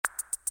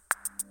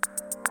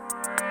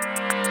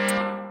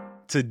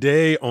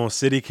Today on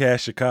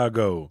CityCast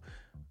Chicago,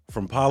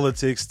 from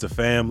politics to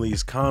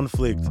families,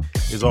 conflict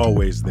is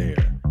always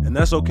there, and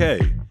that's okay.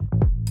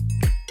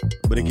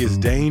 But it gets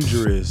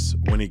dangerous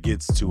when it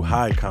gets to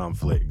high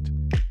conflict.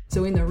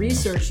 So in the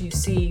research, you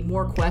see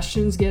more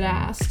questions get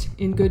asked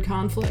in good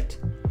conflict.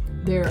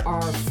 There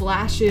are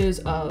flashes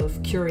of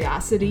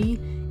curiosity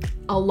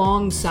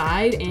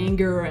alongside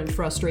anger and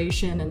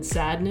frustration and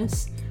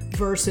sadness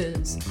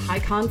versus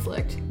high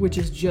conflict, which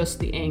is just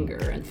the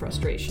anger and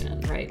frustration,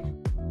 right?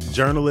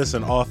 Journalist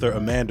and author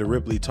Amanda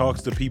Ripley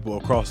talks to people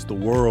across the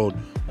world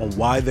on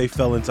why they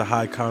fell into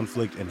high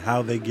conflict and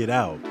how they get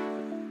out.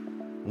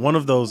 One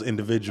of those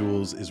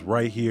individuals is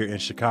right here in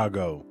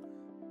Chicago.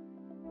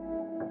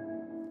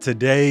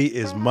 Today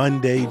is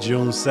Monday,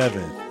 June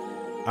 7th.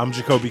 I'm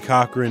Jacoby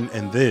Cochran,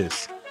 and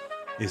this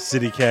is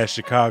CityCast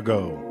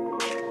Chicago.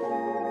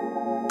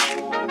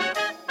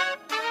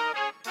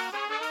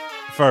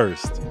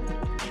 First,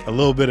 a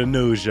little bit of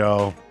news,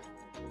 y'all.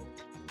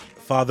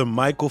 Father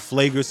Michael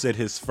Pfleger said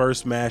his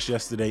first mass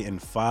yesterday in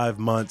 5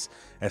 months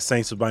at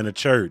St. Sabina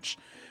Church.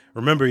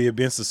 Remember, he had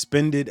been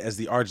suspended as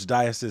the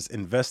Archdiocese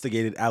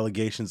investigated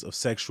allegations of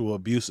sexual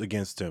abuse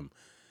against him.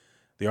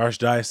 The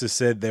Archdiocese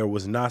said there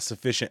was not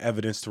sufficient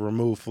evidence to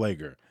remove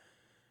Pfleger.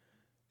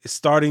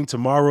 Starting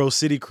tomorrow,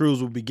 city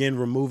crews will begin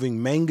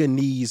removing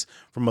manganese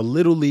from a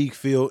Little League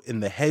field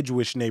in the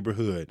Hedgewish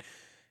neighborhood.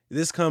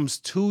 This comes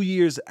 2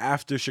 years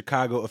after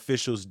Chicago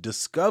officials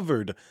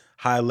discovered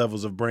high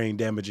levels of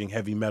brain-damaging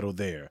heavy metal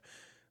there.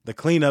 The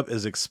cleanup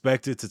is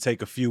expected to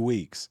take a few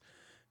weeks.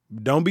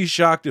 Don't be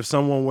shocked if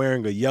someone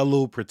wearing a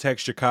yellow Protect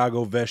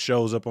Chicago vest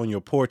shows up on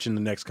your porch in the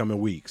next coming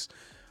weeks.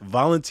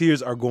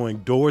 Volunteers are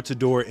going door to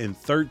door in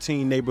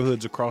 13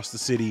 neighborhoods across the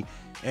city,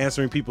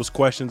 answering people's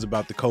questions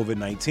about the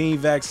COVID-19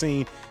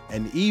 vaccine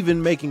and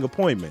even making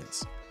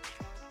appointments.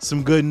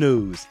 Some good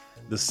news.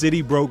 The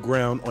city broke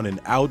ground on an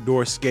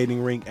outdoor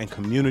skating rink and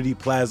community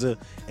plaza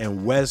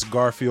in West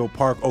Garfield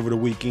Park over the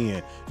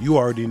weekend. You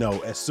already know,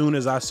 as soon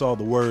as I saw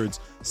the words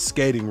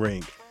skating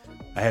rink,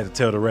 I had to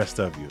tell the rest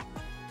of you.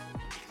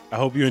 I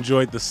hope you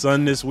enjoyed the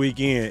sun this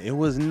weekend. It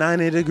was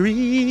 90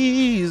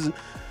 degrees,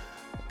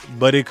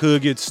 but it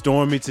could get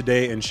stormy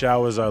today and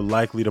showers are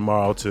likely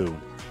tomorrow too.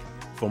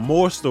 For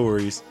more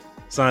stories,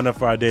 sign up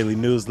for our daily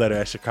newsletter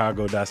at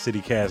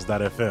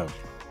chicago.citycast.fm.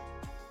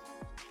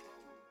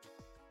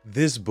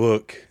 This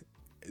book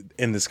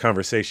and this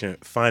conversation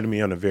find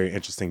me on a very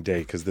interesting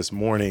day because this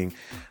morning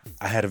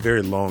I had a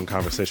very long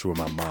conversation with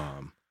my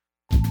mom.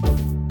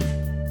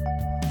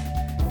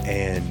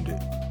 And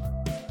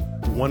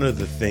one of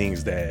the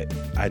things that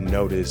I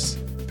noticed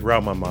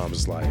throughout my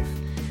mom's life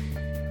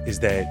is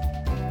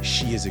that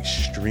she is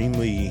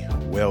extremely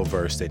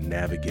well-versed at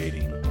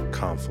navigating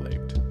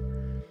conflict.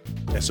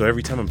 And so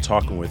every time I'm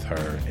talking with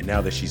her, and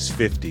now that she's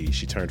 50,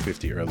 she turned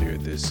 50 earlier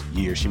this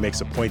year, she makes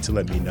a point to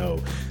let me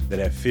know that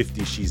at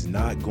 50, she's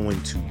not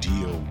going to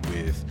deal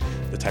with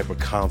the type of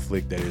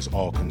conflict that is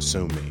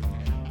all-consuming.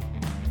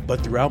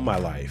 But throughout my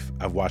life,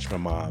 I've watched my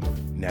mom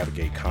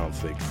navigate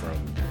conflict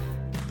from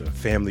the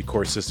family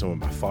court system with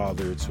my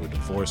father to a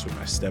divorce with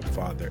my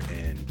stepfather,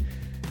 and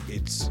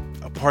it's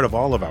a part of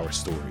all of our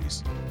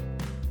stories.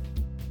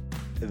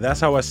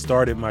 That's how I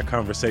started my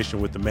conversation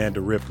with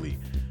Amanda Ripley.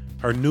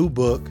 Her new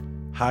book,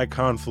 High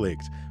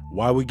Conflict,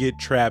 Why We Get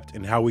Trapped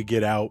and How We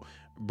Get Out,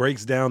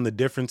 breaks down the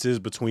differences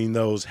between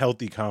those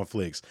healthy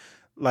conflicts,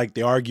 like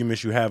the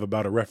arguments you have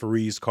about a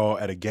referee's call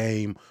at a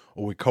game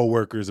or with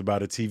coworkers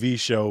about a TV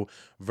show,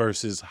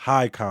 versus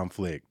high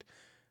conflict.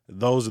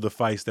 Those are the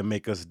fights that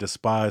make us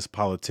despise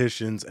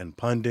politicians and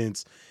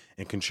pundits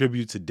and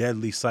contribute to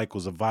deadly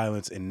cycles of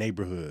violence in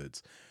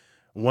neighborhoods.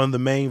 One of the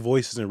main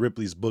voices in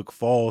Ripley's book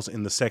falls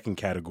in the second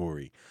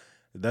category.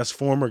 That's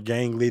former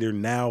gang leader,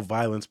 now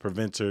violence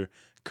preventer,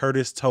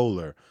 Curtis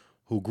Toller,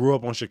 who grew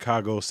up on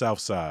Chicago's South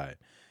Side.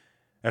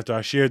 After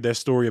I shared that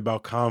story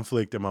about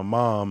conflict and my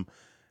mom,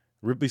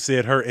 Ripley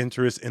said her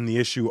interest in the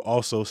issue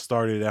also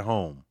started at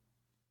home.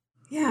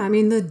 Yeah, I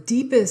mean, the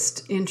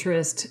deepest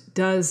interest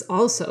does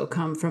also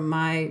come from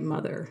my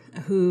mother,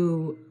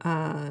 who,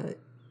 had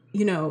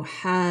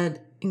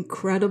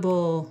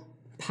incredible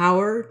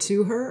power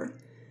to her.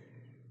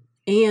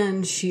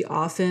 And she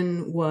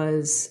often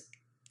was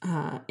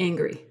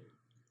angry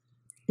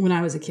when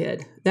I was a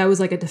kid. That was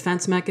like a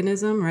defense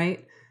mechanism,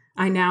 right?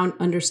 I now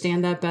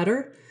understand that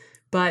better.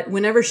 But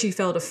whenever she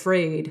felt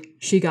afraid,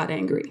 she got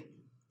angry.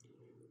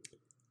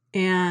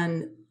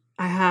 And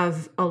I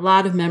have a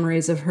lot of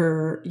memories of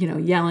her,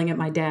 yelling at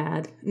my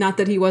dad. Not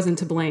that he wasn't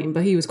to blame,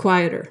 but he was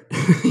quieter.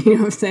 You know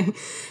what I'm saying?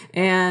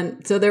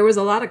 And so there was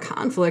a lot of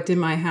conflict in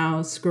my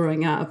house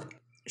growing up.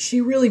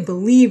 She really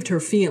believed her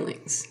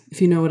feelings, if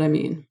you know what I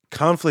mean.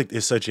 Conflict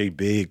is such a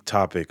big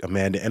topic,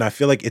 Amanda, and I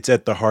feel like it's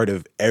at the heart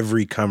of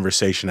every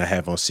conversation I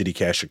have on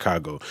CityCast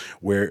Chicago,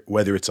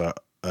 whether it's a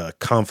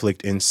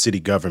conflict in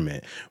city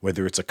government,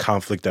 whether it's a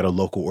conflict that a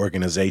local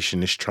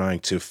organization is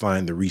trying to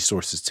find the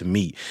resources to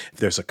meet, if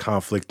there's a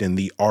conflict in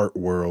the art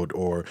world,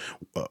 or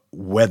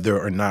whether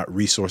or not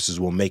resources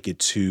will make it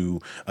to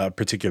a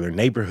particular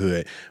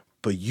neighborhood.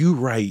 but you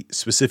write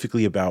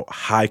specifically about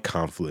high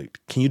conflict.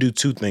 Can you do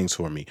two things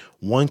for me?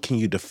 One, can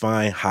you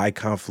define high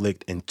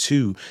conflict? And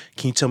two,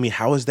 can you tell me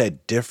how is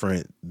that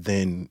different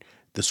than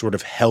the sort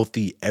of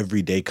healthy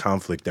everyday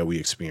conflict that we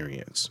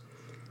experience?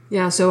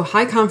 Yeah, so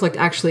high conflict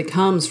actually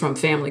comes from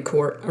family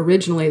court.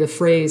 Originally, the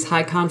phrase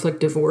high conflict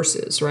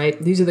divorces, right?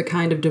 These are the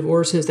kind of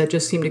divorces that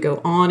just seem to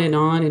go on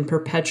in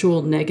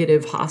perpetual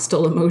negative,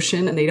 hostile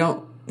emotion, and they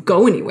don't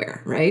go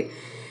anywhere, right?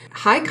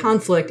 High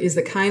conflict is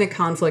the kind of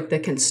conflict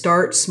that can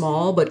start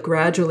small but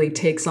gradually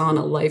takes on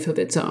a life of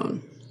its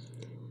own.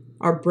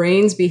 Our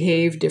brains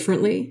behave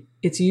differently.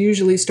 It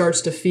usually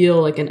starts to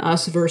feel like an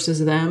us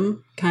versus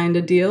them kind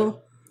of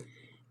deal.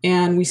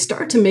 And we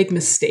start to make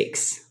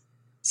mistakes.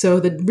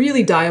 So the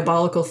really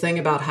diabolical thing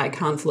about high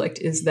conflict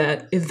is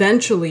that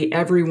eventually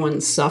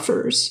everyone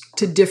suffers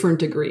to different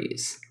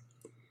degrees.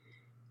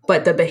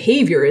 But the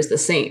behavior is the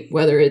same,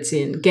 whether it's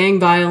in gang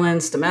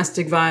violence,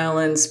 domestic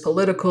violence,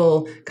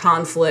 political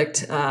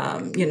conflict,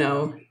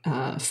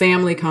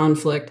 family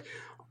conflict,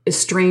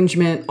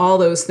 estrangement, all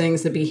those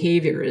things. The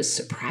behavior is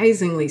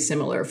surprisingly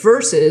similar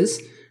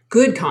versus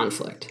good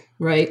conflict,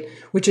 right?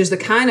 Which is the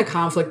kind of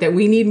conflict that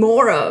we need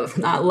more of,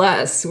 not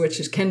less,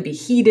 can be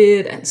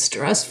heated and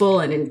stressful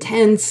and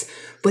intense,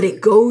 but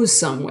it goes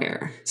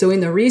somewhere. So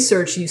in the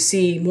research, you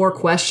see more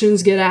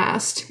questions get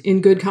asked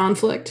in good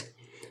conflict.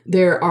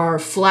 There are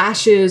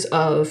flashes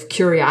of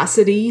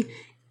curiosity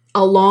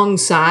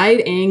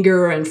alongside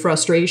anger and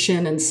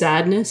frustration and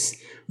sadness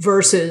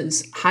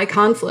versus high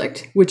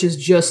conflict, which is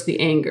just the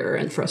anger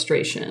and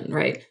frustration,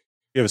 right?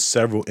 You have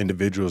several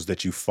individuals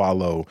that you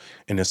follow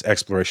in this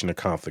exploration of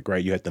conflict,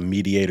 right? You have the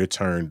mediator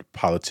turned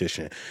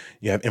politician.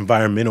 You have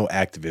environmental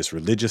activists,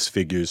 religious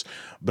figures,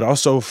 but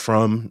also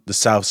from the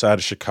South Side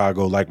of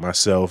Chicago, like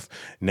myself,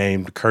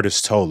 named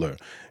Curtis Toller.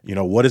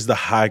 What is the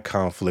high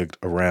conflict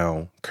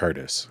around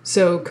Curtis?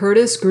 So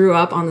Curtis grew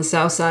up on the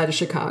South Side of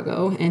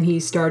Chicago, and he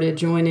started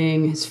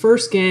joining his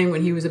first gang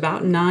when he was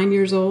about 9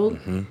 years old.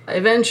 Mm-hmm.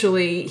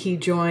 Eventually, he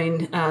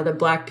joined the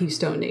Black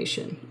Peastone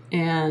Nation,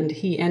 and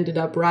he ended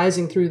up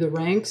rising through the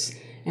ranks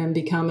and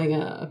becoming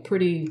a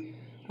pretty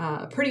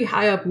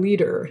high up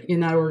leader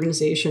in that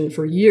organization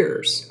for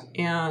years.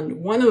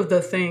 And one of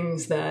the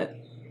things that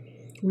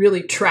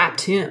really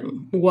trapped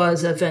him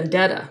was a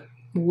vendetta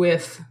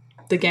with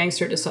the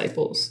Gangster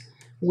Disciples,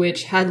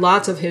 which had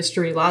lots of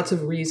history, lots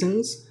of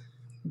reasons,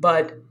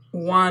 but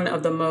one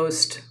of the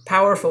most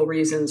powerful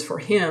reasons for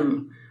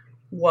him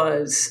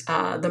was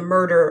the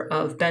murder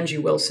of Benji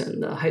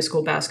Wilson, the high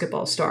school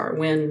basketball star,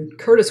 when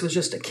Curtis was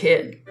just a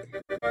kid.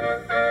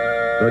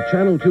 The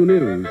Channel 2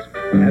 News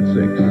at 6.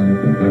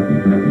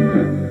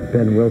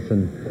 Ben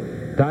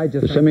Wilson died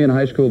just... The Simeon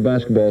High School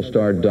basketball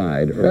star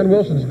died. Ben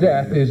Wilson's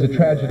death is a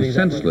tragedy. A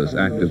senseless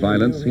act of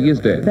violence. He is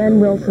dead. Ben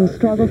Wilson's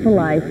struggle for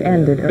life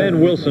ended.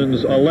 Ben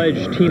Wilson's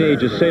alleged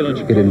teenage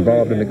assailant. It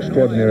involved an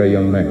extraordinary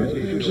young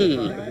man. He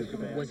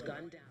was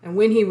gunned down. And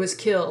when he was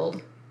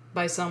killed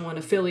by someone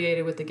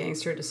affiliated with the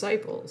Gangster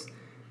Disciples,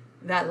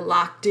 that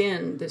locked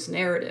in this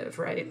narrative,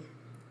 right?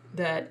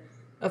 That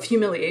of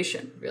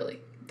humiliation,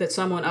 really. That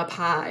someone up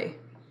high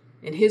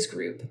in his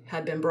group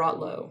had been brought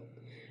low.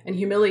 And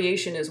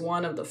humiliation is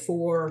one of the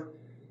 4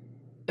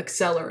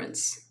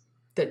 accelerants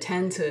that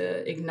tend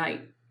to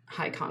ignite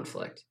high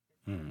conflict.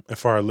 And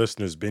for our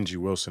listeners, Benji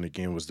Wilson,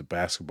 again, was the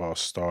basketball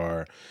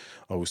star,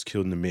 was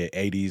killed in the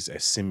mid-'80s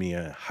at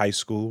Simeon High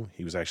School.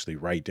 He was actually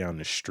right down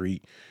the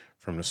street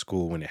from the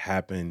school when it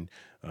happened.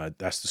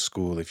 That's the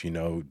school, if you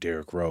know,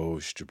 Derrick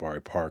Rose,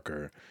 Jabari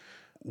Parker.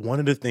 One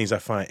of the things I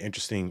find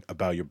interesting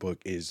about your book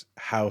is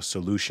how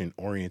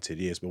solution-oriented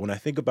it is. But when I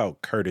think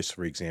about Curtis,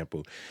 for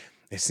example,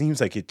 it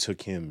seems like it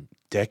took him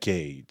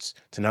decades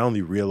to not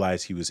only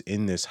realize he was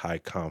in this high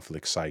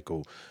conflict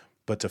cycle,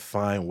 but to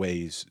find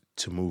ways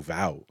to move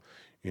out.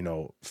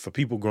 For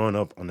people growing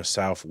up on the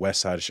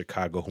southwest side of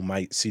Chicago who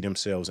might see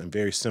themselves in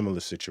very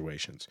similar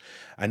situations,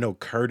 I know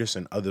Curtis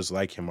and others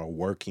like him are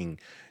working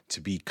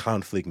to be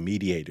conflict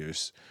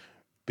mediators.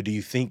 But do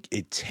you think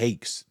it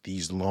takes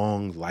these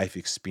long life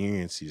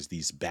experiences,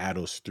 these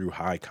battles through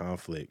high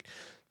conflict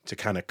to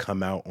kind of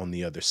come out on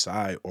the other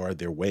side, or are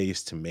there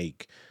ways to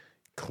make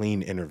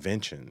clean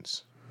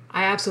interventions?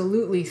 I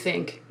absolutely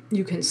think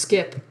you can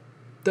skip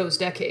those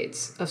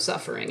decades of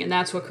suffering. And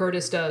that's what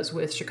Curtis does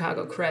with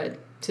Chicago Cred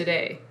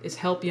today, is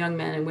help young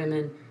men and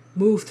women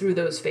move through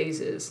those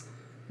phases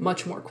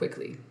much more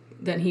quickly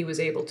than he was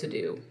able to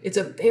do. It's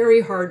a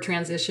very hard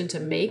transition to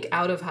make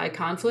out of high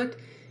conflict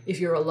if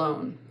you're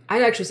alone.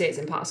 I'd actually say it's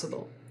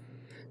impossible.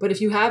 But if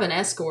you have an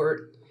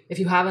escort, if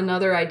you have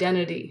another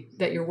identity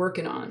that you're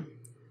working on,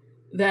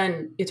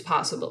 then it's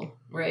possible,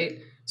 right?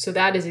 So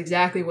that is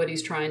exactly what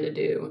he's trying to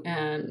do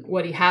and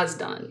what he has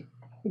done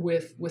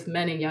with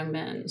many young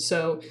men.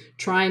 So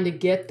trying to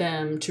get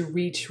them to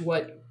reach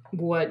what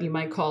you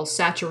might call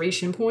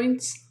saturation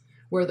points,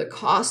 where the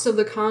costs of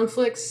the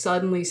conflict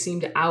suddenly seem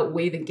to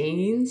outweigh the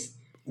gains.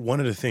 One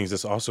of the things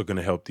that's also going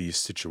to help these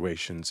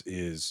situations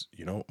is,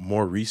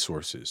 more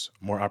resources,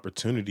 more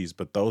opportunities,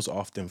 but those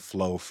often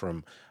flow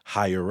from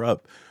higher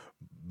up.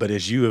 But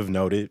as you have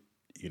noted,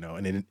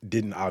 and it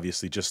didn't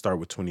obviously just start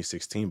with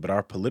 2016, but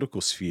our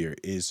political sphere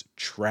is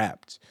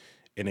trapped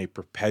in a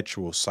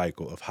perpetual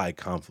cycle of high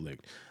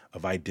conflict,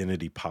 of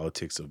identity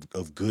politics,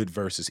 of good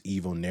versus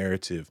evil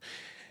narrative.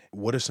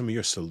 What are some of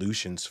your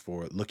solutions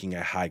for looking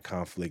at high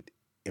conflict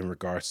in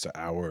regards to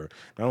our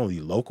not only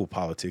local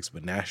politics,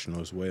 but national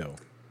as well?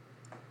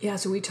 Yeah,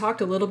 so we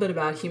talked a little bit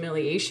about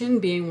humiliation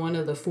being one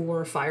of the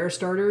 4 fire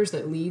starters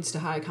that leads to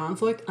high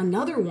conflict.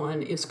 Another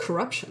one is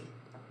corruption.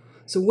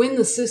 So when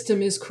the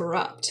system is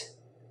corrupt,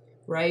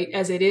 right,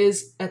 as it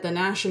is at the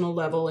national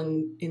level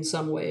in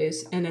some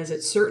ways, and as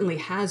it certainly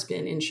has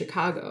been in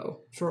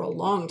Chicago for a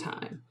long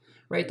time,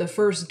 right? The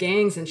first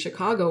gangs in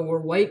Chicago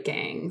were white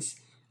gangs,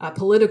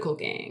 political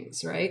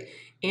gangs, right?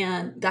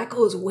 And that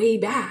goes way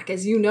back,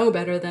 as you know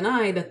better than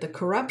I, that the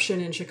corruption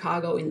in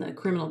Chicago in the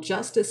criminal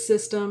justice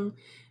system,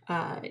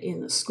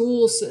 in the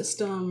school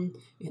system,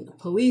 in the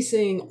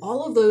policing,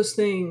 all of those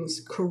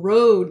things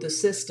corrode the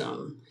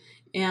system.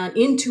 And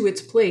into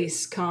its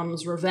place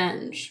comes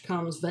revenge,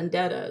 comes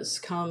vendettas,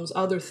 comes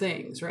other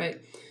things, right?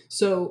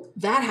 So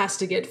that has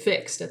to get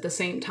fixed at the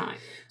same time.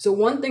 So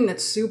one thing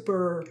that's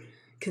super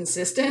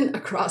consistent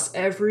across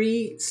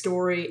every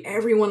story,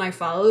 everyone I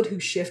followed who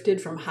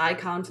shifted from high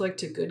conflict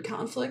to good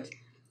conflict,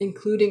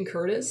 including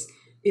Curtis,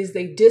 is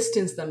they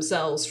distance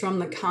themselves from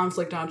the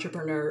conflict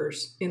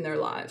entrepreneurs in their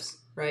lives,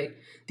 right?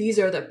 These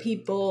are the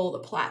people, the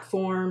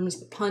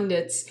platforms, the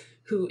pundits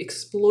who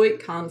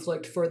exploit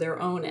conflict for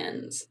their own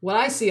ends. What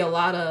I see a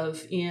lot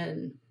of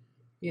in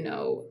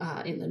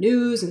the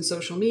news and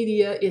social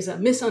media is a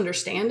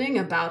misunderstanding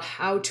about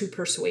how to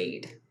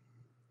persuade.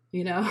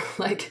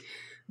 Like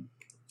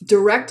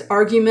direct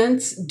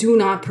arguments do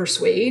not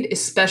persuade,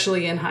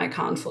 especially in high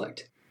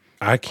conflict.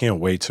 I can't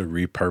wait to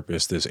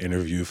repurpose this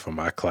interview for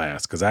my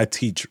class because I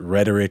teach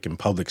rhetoric and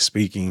public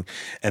speaking,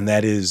 and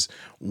that is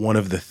one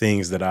of the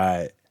things that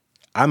I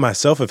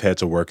myself have had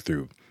to work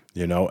through.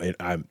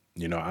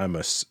 I'm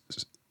a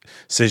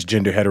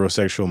cisgender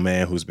heterosexual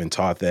man who's been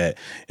taught that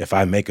if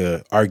I make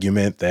an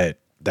argument that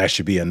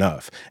should be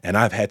enough. And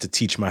I've had to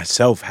teach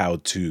myself how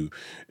to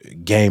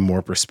gain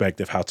more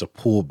perspective, how to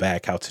pull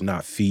back, how to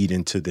not feed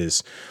into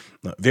this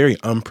very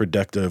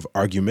unproductive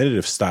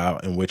argumentative style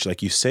in which,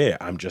 like you said,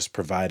 I'm just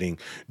providing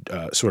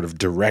sort of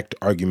direct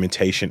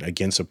argumentation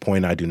against a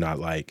point I do not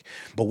like.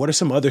 But what are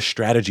some other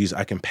strategies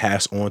I can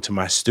pass on to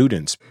my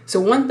students? So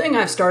one thing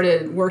I've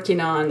started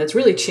working on that's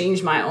really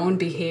changed my own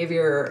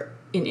behavior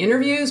in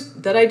interviews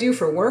that I do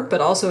for work,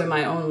 but also in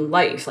my own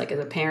life, like as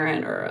a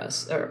parent or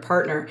a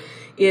partner,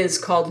 is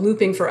called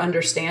looping for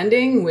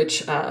understanding,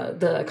 which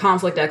the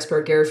conflict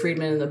expert Gary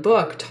Friedman in the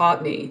book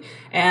taught me.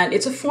 And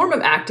it's a form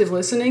of active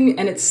listening,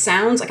 and it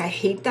sounds like, I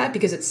hate that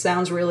because it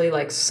sounds really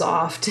like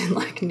soft and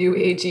like new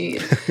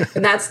agey,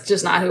 and that's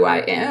just not who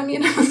I am,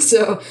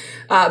 So,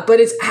 but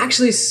it's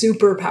actually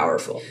super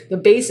powerful. The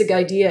basic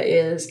idea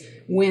is,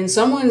 when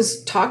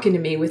someone's talking to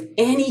me with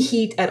any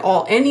heat at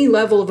all, any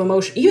level of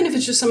emotion, even if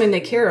it's just something they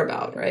care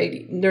about,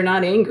 right? They're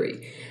not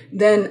angry.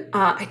 Then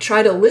I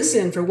try to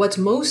listen for what's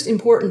most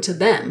important to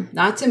them,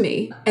 not to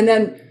me, and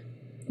then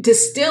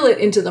distill it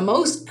into the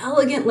most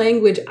elegant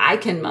language I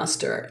can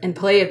muster and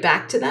play it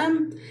back to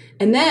them.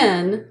 And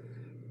then,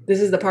 this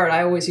is the part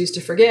I always used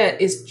to forget,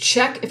 is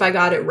check if I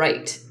got it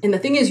right. And the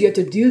thing is, you have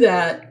to do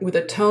that with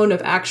a tone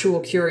of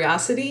actual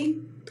curiosity,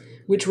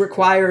 which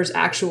requires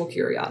actual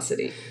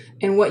curiosity.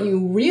 And what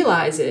you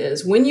realize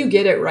is when you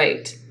get it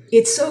right,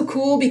 it's so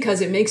cool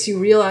because it makes you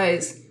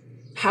realize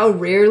how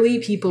rarely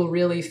people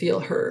really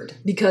feel heard.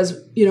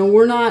 Because,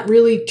 we're not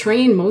really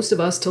trained, most of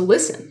us, to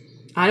listen.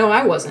 I know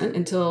I wasn't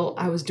until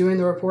I was doing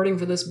the reporting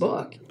for this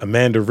book.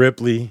 Amanda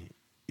Ripley,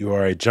 you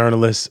are a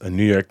journalist, a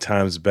New York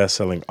Times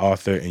bestselling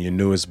author, and your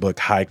newest book,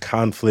 High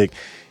Conflict,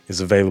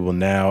 is available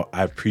now.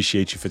 I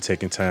appreciate you for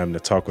taking time to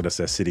talk with us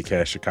at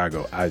CityCast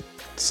Chicago. I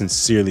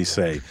sincerely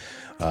say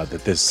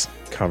that this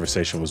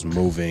conversation was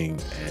moving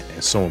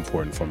and so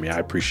important for me. I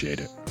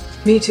appreciate it.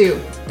 Me too.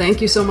 Thank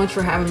you so much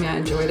for having me. I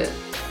enjoyed it.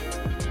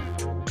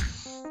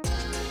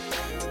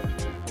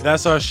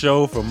 That's our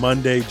show for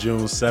Monday,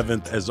 June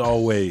 7th. As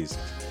always,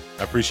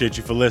 I appreciate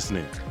you for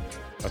listening.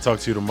 I'll talk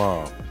to you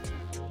tomorrow.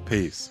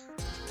 Peace.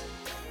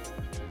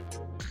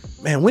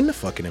 Man, when the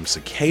fuck are them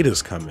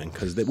cicadas coming?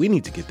 Because we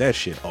need to get that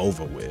shit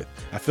over with.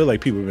 I feel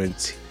like people have been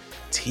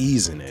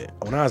teasing it.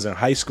 When I was in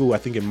high school, I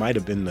think it might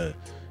have been the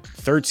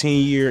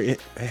 13-year, it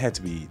had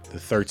to be the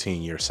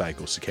 13-year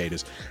cycle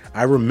cicadas.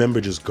 I remember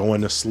just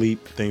going to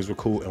sleep, things were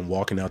cool, and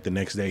walking out the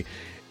next day.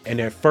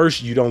 And at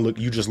first you don't look,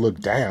 you just look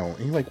down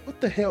and you're like, what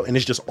the hell? And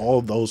it's just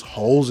all those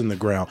holes in the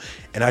ground.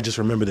 And I just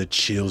remember the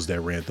chills that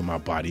ran through my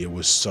body. It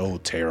was so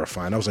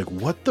terrifying. I was like,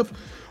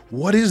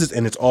 what is this?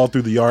 And it's all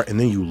through the yard. And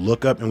then you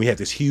look up and we had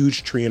this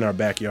huge tree in our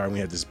backyard. And we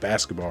had this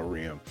basketball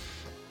rim.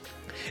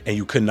 And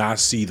you could not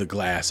see the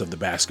glass of the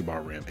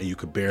basketball rim, and you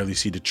could barely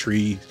see the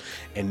tree.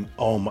 And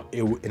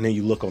and then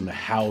you look on the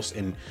house,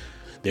 and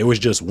there was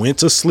just went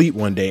to sleep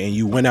one day, and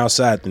you went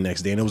outside the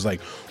next day, and it was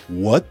like,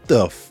 what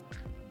the?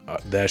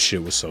 That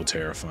shit was so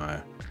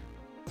terrifying.